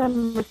is a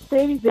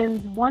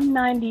Mercedes-Benz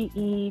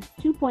 190E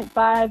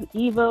 2.5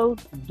 Evo.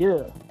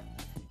 Duh.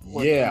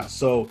 Yeah,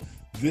 so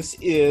this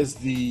is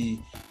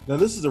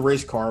this is a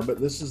race car, but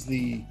this is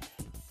the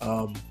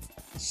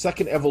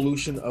second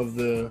evolution of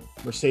the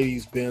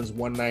Mercedes-Benz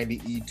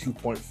 190E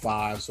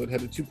 2.5. So it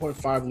had a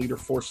 2.5 liter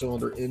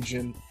 4-cylinder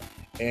engine,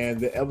 and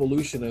the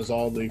evolution is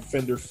all the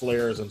fender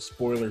flares and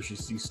spoilers you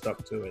see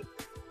stuck to it.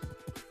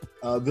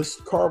 This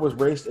car was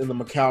raced in the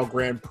Macau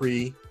Grand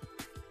Prix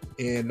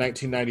in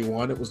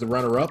 1991. It was the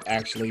runner-up,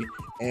 actually,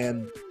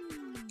 and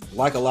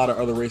like a lot of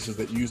other races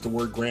that use the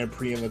word Grand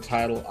Prix in the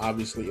title,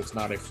 obviously it's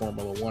not a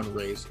Formula One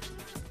race,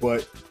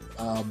 but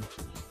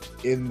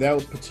in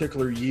those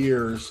particular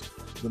years,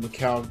 the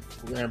Macau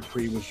Grand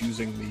Prix was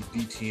using the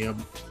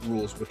DTM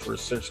rules, which were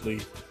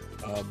essentially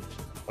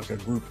like a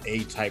Group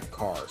A type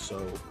car.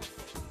 So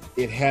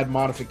it had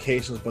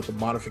modifications, but the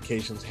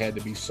modifications had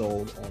to be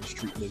sold on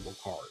street legal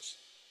cars.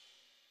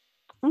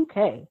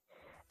 Okay.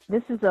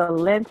 This is a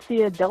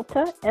Lancia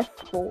Delta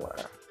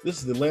S4. This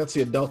is the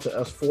Lancia Delta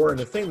S4, and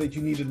the thing that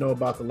you need to know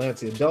about the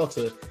Lancia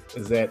Delta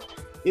is that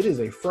it is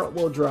a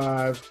front-wheel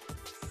drive,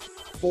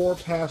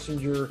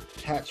 4-passenger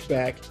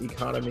hatchback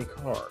economy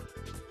car.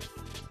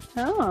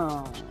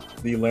 Oh.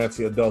 The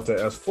Lancia Delta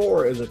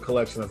S4 is a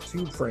collection of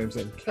tube frames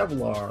and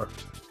Kevlar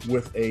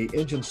with a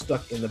engine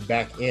stuck in the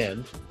back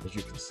end, as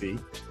you can see.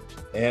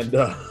 And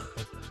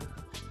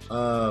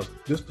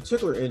this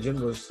particular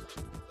engine was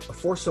a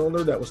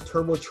 4-cylinder that was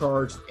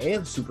turbocharged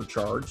and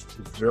supercharged. It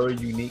was very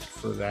unique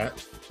for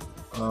that.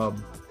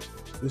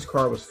 This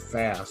car was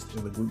fast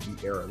in the Group B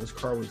era. This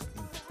car was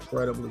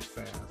incredibly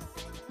fast.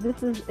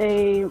 This is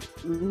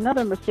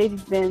another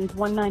Mercedes-Benz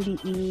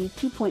 190E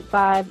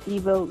 2.5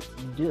 Evo.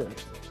 Duh.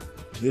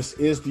 This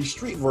is the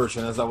street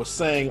version. As I was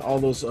saying, all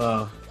those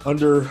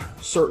under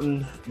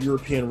certain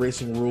European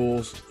racing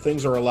rules,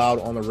 things are allowed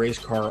on the race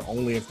car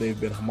only if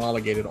they've been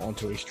homologated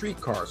onto a street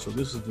car. So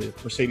this is the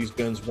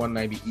Mercedes-Benz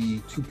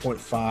 190E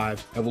 2.5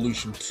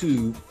 Evolution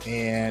 2,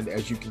 and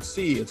as you can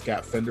see, it's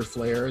got fender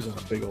flares and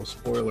a big old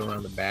spoiler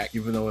on the back,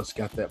 even though it's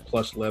got that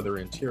plush leather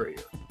interior.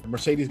 And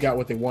Mercedes got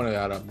what they wanted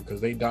out of them because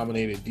they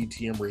dominated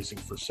DTM racing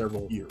for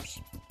several years.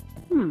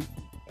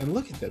 And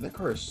look at that. That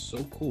car is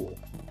so cool.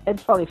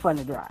 It's probably fun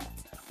to drive.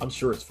 I'm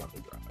sure it's fun to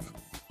drive.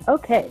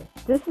 Okay,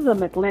 this is a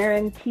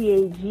McLaren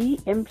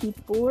TAG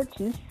MP4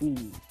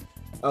 2C.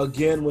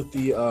 Again, with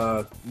the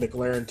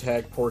McLaren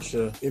tag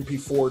Porsche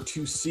MP4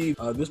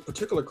 2C. This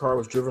particular car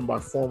was driven by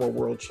former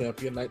world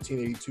champion,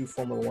 1982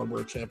 Formula One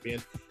world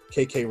champion,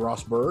 K.K.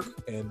 Rosberg.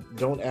 And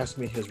don't ask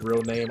me his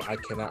real name. I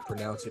cannot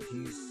pronounce it.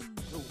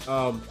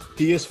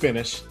 He is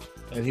Finnish,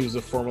 and he was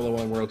a Formula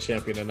One world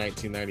champion in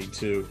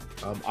 1992.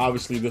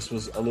 Obviously, this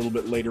was a little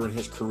bit later in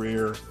his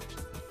career.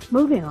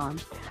 Moving on.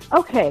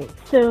 Okay,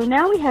 so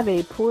now we have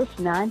a Porsche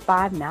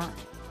 959.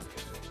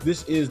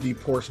 This is the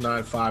Porsche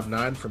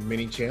 959 from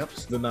Mini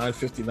Champs. The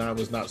 959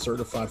 was not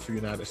certified for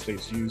United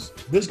States use.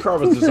 This car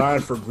was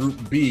designed for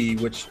Group B,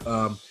 which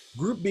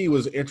Group B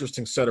was an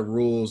interesting set of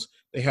rules.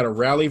 They had a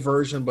rally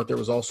version, but there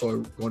was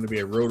also going to be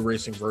a road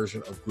racing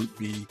version of Group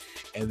B,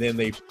 and then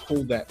they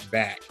pulled that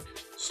back.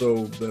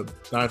 So the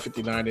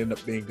 959 ended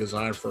up being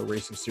designed for a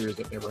racing series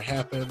that never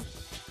happened.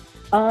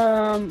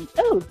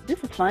 Oh,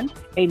 this is fun.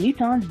 A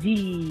Nissan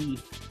Z.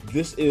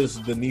 This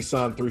is the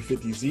Nissan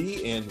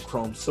 350Z in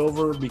chrome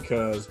silver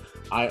because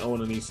I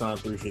own a Nissan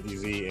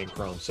 350Z in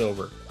chrome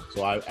silver.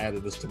 So I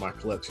added this to my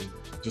collection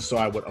just so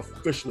I would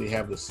officially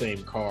have the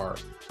same car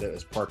that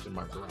is parked in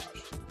my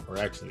garage. Or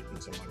actually,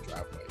 it's in my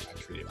driveway. I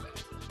treat it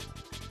that.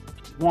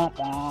 Womp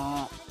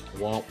womp.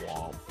 Womp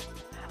womp.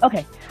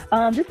 Okay,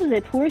 this is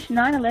a Porsche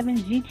 911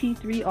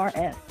 GT3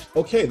 RS.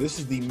 Okay, this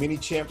is the Mini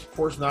Champs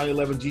Porsche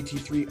 911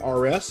 GT3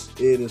 RS.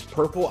 It is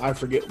purple. I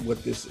forget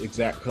what this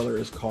exact color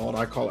is called.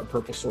 I call it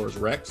Purple Source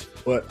Rex.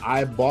 But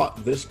I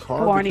bought this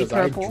car because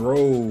purple. I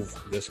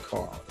drove this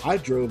car. I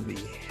drove the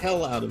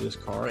hell out of this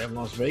car in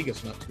Las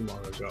Vegas not too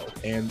long ago.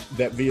 And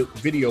that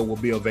video will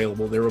be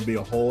available. There will be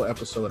a whole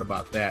episode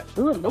about that.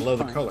 Ooh, I love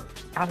the color.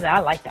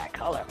 I like that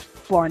color.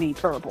 Barney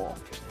purple.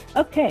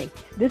 Okay,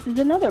 this is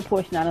another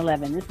Porsche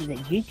 911. This is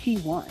a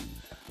GT1.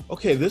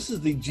 Okay, this is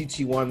the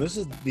GT1. This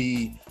is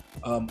the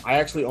I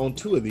actually own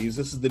two of these.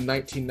 This is the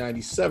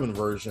 1997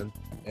 version,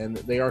 and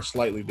they are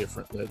slightly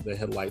different. The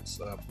headlights,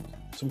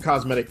 some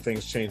cosmetic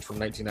things changed from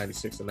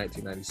 1996 to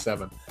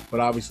 1997, but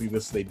obviously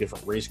this is a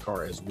different race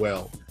car as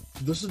well.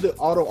 This is the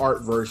Auto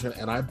Art version,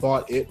 and I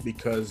bought it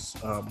because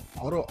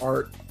Auto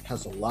Art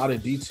has a lot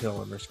of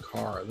detail in this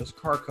car. This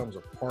car comes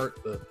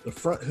apart. The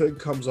front hood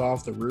comes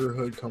off, the rear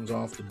hood comes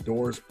off, the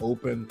doors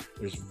open.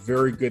 There's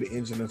very good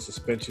engine and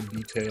suspension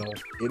detail.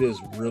 It is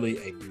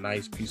really a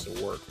nice piece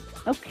of work.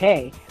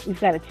 Okay, we've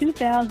got a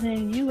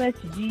 2000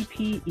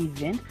 USGP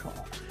event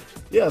car.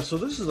 Yeah, so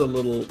this is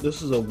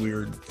a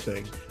weird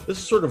thing. This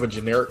is sort of a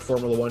generic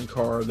Formula One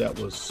car that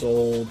was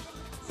sold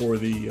for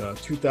the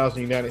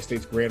 2000 United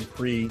States Grand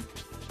Prix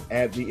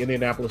at the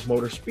Indianapolis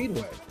Motor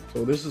Speedway.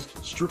 So this is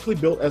strictly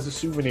built as a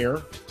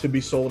souvenir to be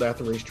sold at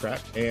the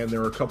racetrack, and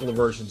there are a couple of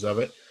versions of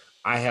it.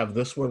 I have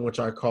this one, which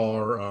I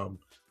call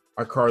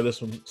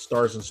this one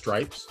Stars and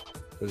Stripes,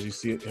 because you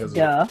see it has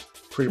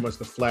pretty much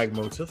the flag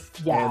motif.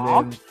 Yeah.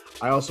 And then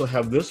I also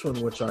have this one,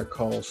 which I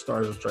call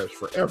Stars and Stripes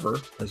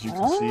Forever. As you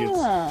can see,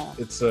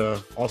 it's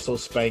also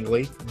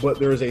spangly. But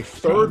there's a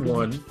third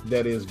one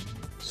that is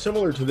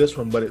similar to this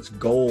one, but it's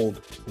gold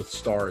with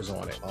stars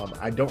on it.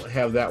 I don't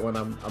have that one.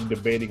 I'm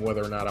debating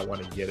whether or not I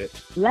want to get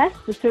it. Last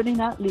but certainly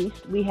not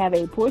least, we have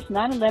a Porsche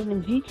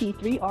 911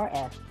 GT3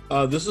 RS.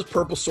 This is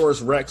Purple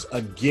Source Rex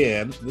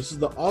again. This is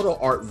the Auto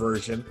Art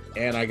version,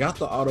 and I got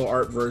the Auto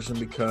Art version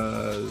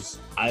because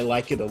I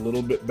like it a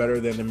little bit better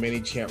than the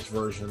Mini Champs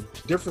version.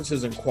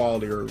 Differences in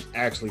quality are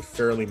actually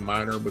fairly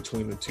minor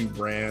between the two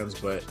brands,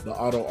 but the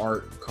Auto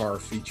Art car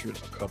featured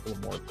a couple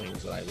of more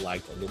things that I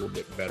liked a little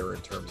bit better in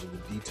terms of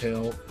the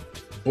detail.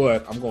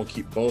 But I'm going to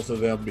keep both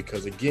of them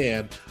because,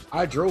 again,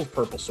 I drove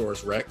Purple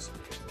Source Rex,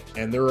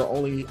 and there are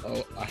only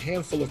a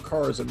handful of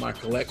cars in my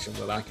collection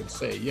that I can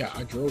say, yeah,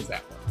 I drove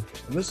that one.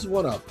 And this is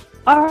one of them.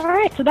 All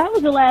right, so that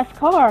was the last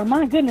car.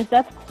 My goodness,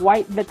 that's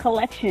quite the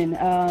collection.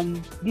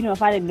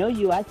 If I didn't know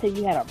you, I'd say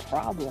you had a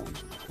problem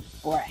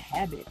or a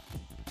habit.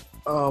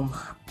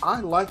 I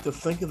like to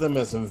think of them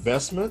as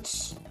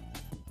investments,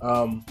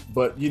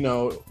 but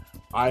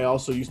I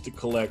also used to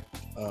collect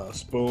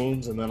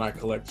spoons, and then I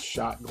collect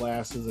shot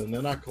glasses, and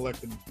then I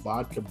collected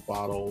vodka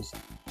bottles,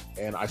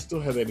 and I still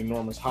have that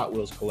enormous Hot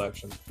Wheels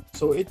collection.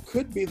 So it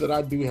could be that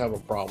I do have a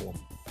problem,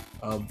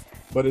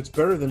 but it's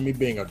better than me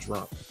being a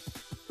drunk.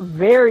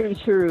 Very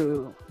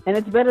true. And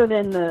it's better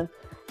than the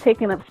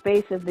taking up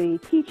space of the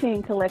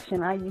keychain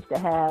collection I used to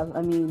have.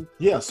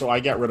 Yeah, so I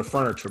got rid of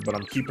furniture, but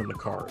I'm keeping the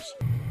cars.